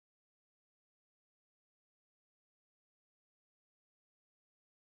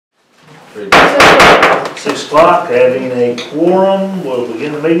6 o'clock, having a quorum, we'll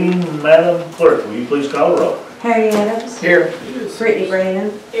begin the meeting. Madam Clerk, will you please call the roll? Harry Adams. Here. Brittany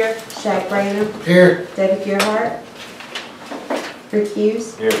Branham. Here. Shaq Branham. Here. Debbie Gearhart. Rick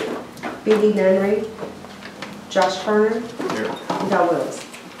Hughes. Here. B.D. Nunnery. Josh Turner. Here. And Don Willis.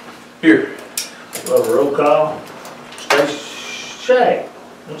 Here. We'll have a roll call. Shaq,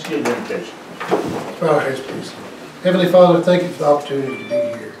 let's get the invitation. Bow our heads, please. Heavenly Father, thank you for the opportunity to be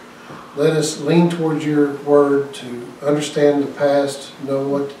here. Let us lean towards your word to understand the past, know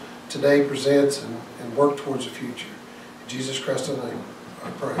what today presents, and work towards the future. In Jesus Christ's name, I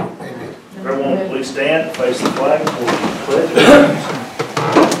pray. Amen. Everyone, please stand, face the flag for the pledge.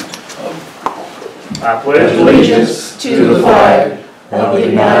 I pledge allegiance to the flag of the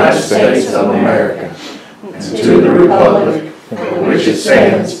United States of America and to the republic for which it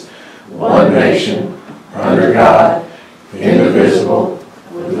stands, one nation, under God, indivisible,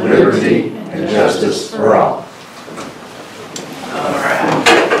 with liberty and justice for all. All right.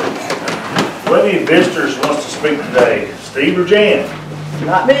 Well, any visitors wants to speak today? Steve or Jan?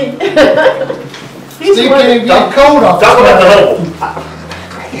 Not me. Steve can't get cold off. Talk about the Hubble.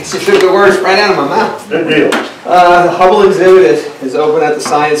 You took the words right out of my mouth. Good deal. The Hubble exhibit is open at the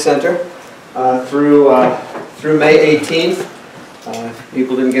Science Center through May 18th.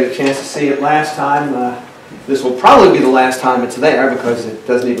 People didn't get a chance to see it last time. This will probably be the last time it's there because it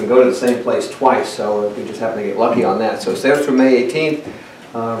doesn't even go to the same place twice, so we just happen to get lucky on that. So it's there through May 18th.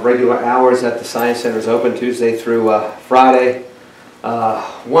 Regular hours at the Science Center is open Tuesday through Friday,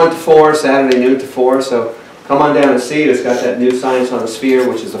 1 to 4, Saturday noon to 4. So come on down and see it. It's got that new Science on the Sphere,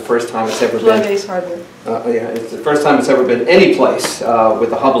 which is the first time it's ever been. Ace Hardware. Yeah, it's the first time it's ever been any place with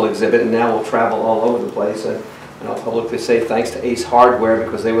the Hubble exhibit, and now we'll travel all over the place. And I'll publicly say thanks to Ace Hardware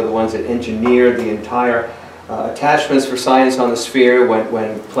because they were the ones that engineered the entire attachments for Science on the Sphere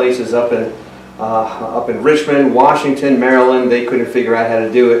when places up in Richmond, Washington, Maryland, they couldn't figure out how to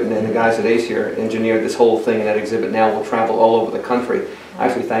do it, and then the guys at Ace here engineered this whole thing, and that exhibit now will travel all over the country.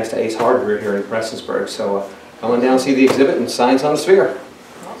 Actually, thanks to Ace Hardware here in Prestonsburg. So come on down and see the exhibit and Science on the Sphere.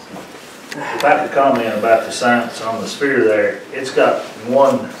 If I could comment about the Science on the Sphere there, it's got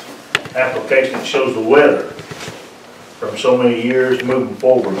one application that shows the weather from so many years moving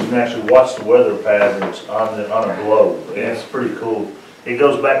forward. You can actually watch the weather patterns on a globe, and it's pretty cool. It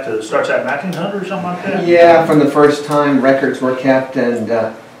goes back to, it starts at 1900 or something like that? Yeah, from the first time records were kept, and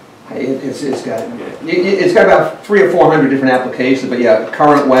it's got about 300 or 400 different applications, but yeah,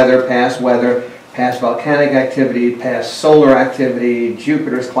 current weather, past volcanic activity, past solar activity,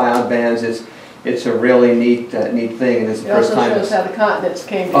 Jupiter's cloud bands. It's a really neat thing, and it's the first time. It also shows how the continents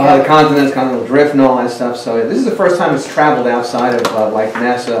came together. How the continents, continental drift, and all that stuff. So this is the first time it's traveled outside of like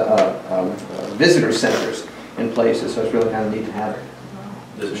NASA visitor centers in places. So it's really kind of neat to have it.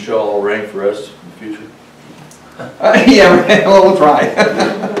 Does it show all rain for us in the future? Yeah, well, we'll try.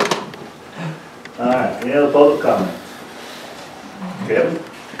 All right, any other public comment? Kevin,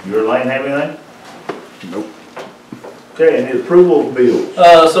 you or Lane have anything? Nope. Okay, I need approval of bills.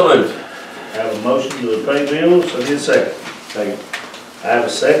 So moved. I have a motion to pay bills, I need a second. Second. I have a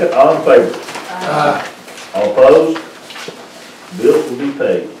second, all in favor? All opposed? Bills will be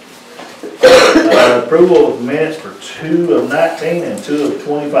paid. Approval of minutes for 2 of 19 and 2 of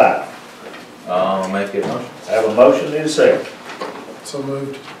 25. I'll make it motion. I have a motion, need a second. So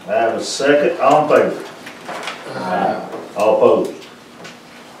moved. I have a second, all in favor? All opposed?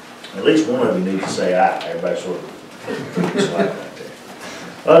 At least one of you needs to say aye. Everybody sort of looks like that there.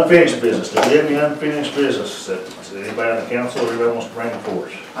 Unfinished business. Do we have any unfinished business that anybody on the council or everybody wants to bring before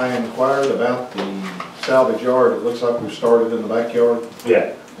us? I inquired about the salvage yard. It looks like we've started in the backyard.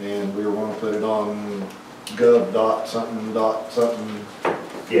 Yeah. And we were going to put it on gov.something.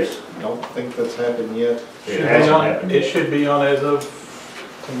 Yes. Don't think that's happened yet. It hasn't happened It yet. should be on as of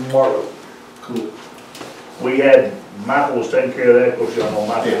tomorrow. Cool. We had, Michael was taking care of that. Of course, y'all know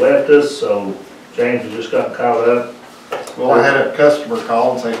Michael left us, so James has just gotten caught up. Well, I had a customer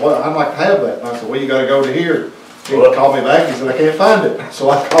call and say, well, I'd like to have that. And I said, well, you got to go to here. He Well, called me back. He said, I can't find it. So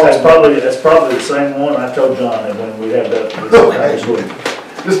I called him. That's probably the same one I told John that when we had that. Okay.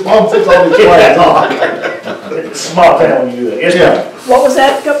 This mom sits on his plans on. It's a small town when you do that. Yes, ma'am. What was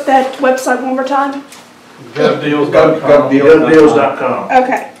that website one more time? GovDeals.com. GovDeals.com.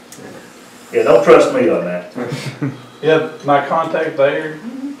 Okay. Yeah, don't trust me on that. Yeah, my contact there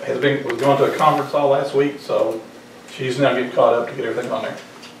was going to a conference all last week, so she's now getting caught up to get everything on there.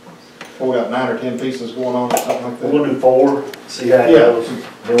 Well, we got 9 or 10 pieces going on or something like that. We'll do 4, see how it goes.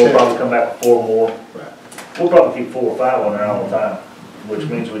 Then we'll probably come back with 4 more. Right. We'll probably keep 4 or 5 on there all the time, which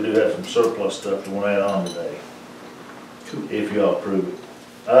means we do have some surplus stuff to want to add on today. If y'all approve it.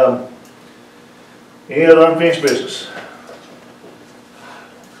 Any other unfinished business?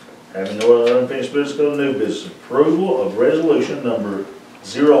 Having no other unfinished business, go to new business. Approval of resolution number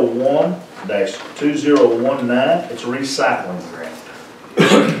 01-2019. It's a recycling grant.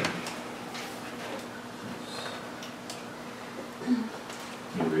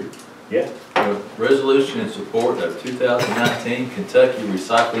 You read? Yeah. A resolution in support of 2019 Kentucky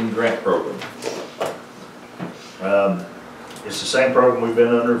Recycling Grant Program. It's the same program we've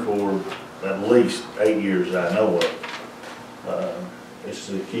been under for at least 8 years that I know of. It's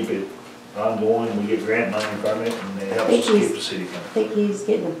to keep it ongoing. We get grant money from it, and it helps us keep the city I going. think he's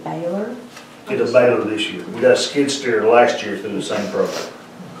getting a baler. Get a baler this year. We got a skid steer last year through the same program.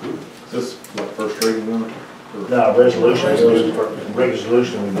 This, what, first reading on? No, resolution we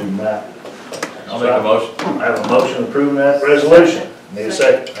do now. I'll make a motion. I have a motion approving that resolution. Need a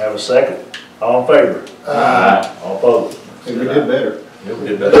second? I have a second. All in favor? Aye. All opposed? We did better. You did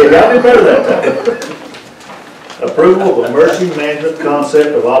Hey, better. y'all did better that time. Approval of emergency management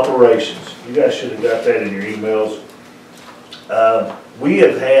concept of operations. You guys should have got that in your emails. We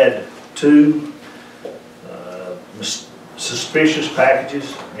have had 2 suspicious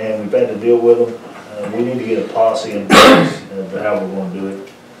packages, and we've had to deal with them. We need to get a policy in place of how we're going to do it,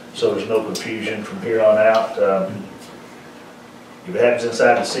 so there's no confusion from here on out. If it happens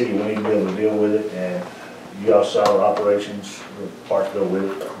inside the city, we need to be able to deal with it, and you all saw the operations, the part to go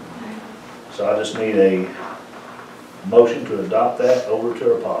with it. So I just need a motion to adopt that over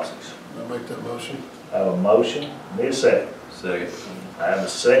to our policies. I'll make that motion. I have a motion, need a second. Second. I have a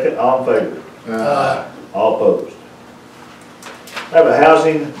second, all in favor? Aye. All opposed? I have a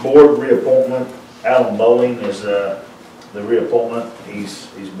housing board reappointment. Alan Bowling is the reappointment. He's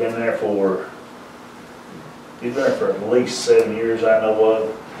been there for at least 7 years I know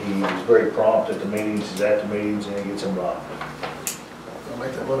of. He's very prompt at the meetings, he's at the meetings, and he gets involved. I'll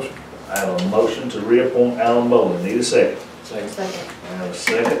make that motion. I have a motion to reappoint Alan Bowling. Need a second. Second. I have a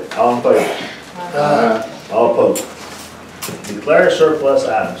second. All in favor? Aye. All opposed? Declare surplus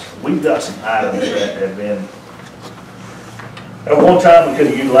items. We've got some items that have been, at one time we could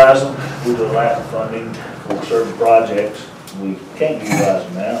have utilized them. We were lack of funding for certain projects. We can't utilize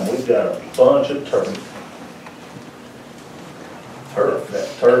them now. We've got a bunch of turf. That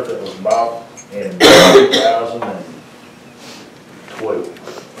turf that was bought in 2012.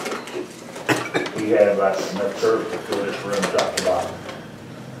 We have like enough turf to fill this room top to bottom.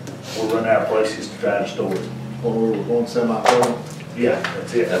 We're running out of places to try to store it. When we were going semi-pro. Yeah,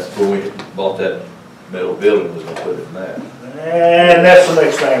 that's it. That's when we bought that metal building, was gonna put it in that. And that's the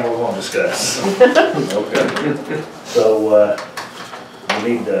next thing we're going to discuss. Okay. So,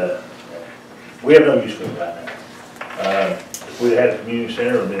 we have no use for it right now. If we'd had a community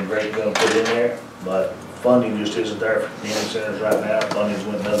center, it would have been great to go and put in there, but funding just isn't there for community centers right now. Funding's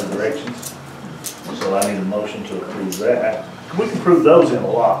went in other directions. So I need a motion to approve that. We can approve those in a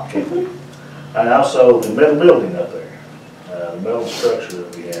lot, can't we? And also the metal building up there, the metal structure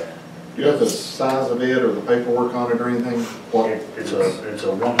that we have. You got the size of it or the paperwork on it or anything? What? It's a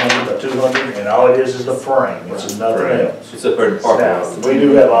 100 by 200, and all it is the frame. It's nothing else. It's up there in the parking Now, lot. we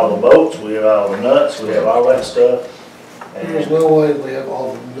do have all the bolts, we have all the nuts, we have all that stuff. There's And no way we have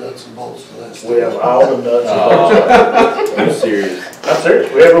all the nuts and bolts to that stuff. we have all the nuts and bolts. I'm serious. I'm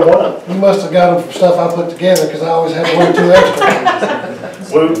serious, we have every one of You must have got them from stuff I put together, because I always had 1 or 2 extra.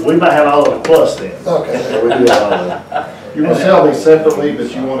 them. We might have all of it plus then. Okay. So we do have all of it. You're gonna sell these separately, but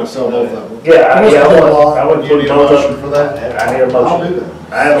you wanna sell both of them? Yeah, I wouldn't You put need a both of motion them. for that? I need a I'll motion. do that.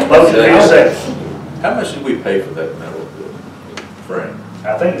 I have a motion, need a second. How much did we pay for that metal frame? I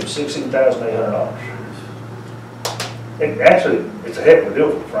think it's $16,800. Actually, it's a heck of a deal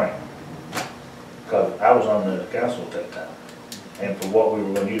for the frame. Because I was on the council at that time. And for what we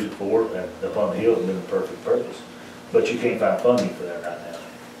were gonna use it for, up on the hill, it'd been the perfect purpose. But you can't find funding for that right now.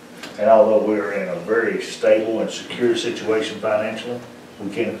 And although we're in a very stable and secure situation financially, we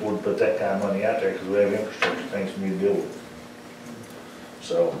can't afford to put that kind of money out there because we have infrastructure things we need to deal with.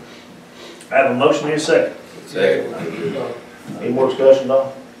 So, I have a motion in a second. Second. Any more discussion,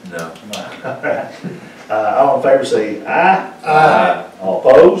 Don? No. All in favor say aye. Aye. All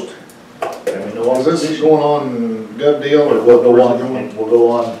opposed? Have we no Is this opposition? going on gov deal or We'll go where's it on, going? we'll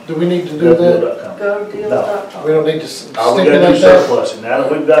go on. Do we need to do that? GovDeal.com. GoDeal.com. We don't need to All we stipulate gotta do is that? surplus it. Now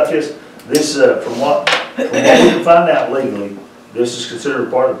that we've got this, from what we can find out legally, this is considered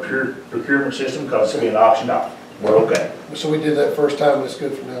part of the procurement system because it's being auctioned off. We're okay. So we did that first time, it's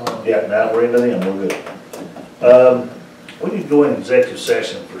good from now on. Yeah, now that we're into them, we're good. We need to go in executive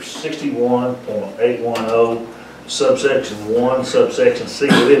session for 61.810, subsection 1, subsection C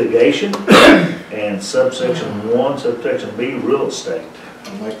litigation, and subsection 1, subsection B real estate.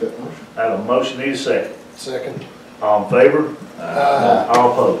 I'll make that motion. I have a motion, need a second. Second. All in favor? Aye.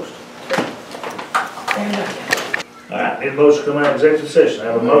 All opposed? All right, need a motion to come out of executive session. I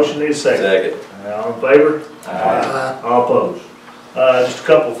have a motion, need a second. Second. All in favor? Aye. All opposed? Just a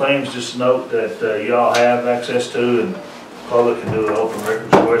couple things, just note that y'all have access to, and public can do an open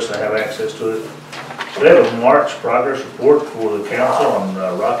records request, they have access to it. We have a March progress report for the council on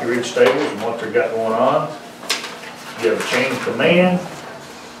Rocky Ridge Stables and what they got going on. You have a chain of command.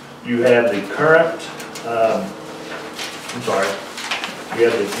 You have the current, you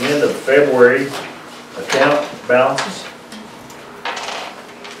have the end of February account balances.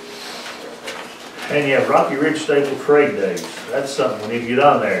 And you have Rocky Ridge Stable Trade Days. That's something we need to get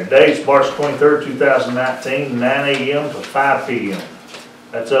on there. Dates, March 23rd, 2019, 9 a.m. to 5 p.m.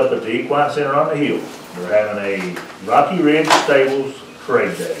 That's up at the Equine Center on the hill. We're having a Rocky Ridge Stables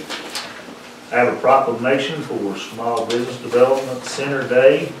Trade Day. I have a proclamation for Small Business Development Center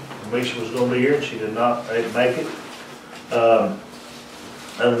Day. Misha was going to be here and she did not make it.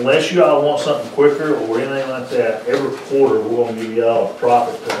 Unless y'all want something quicker or anything like that, every quarter we're going to give y'all a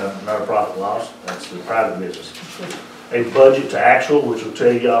profit, not a profit loss, that's the private business. A budget to actual, which will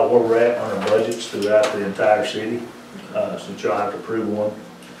tell y'all where we're at on our budgets throughout the entire city, since y'all have to approve one.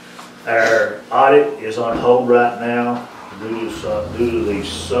 Our audit is on hold right now due to the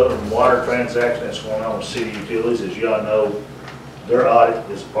Southern Water transaction that's going on with city utilities. As y'all know, their audit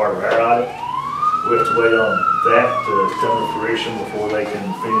is part of our audit. We have to wait on that to come to fruition before they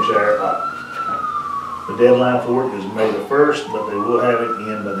can finish our audit. The deadline for it is May the 1st, but they will have it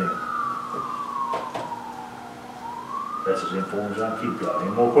in by then. That's as informed as I can keep y'all.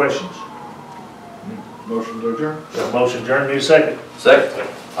 Any more questions? Motion to adjourn? Got a motion adjourned, need a second? Second.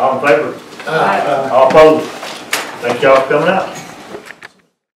 All in favor? Aye. All opposed? Thank y'all for coming out.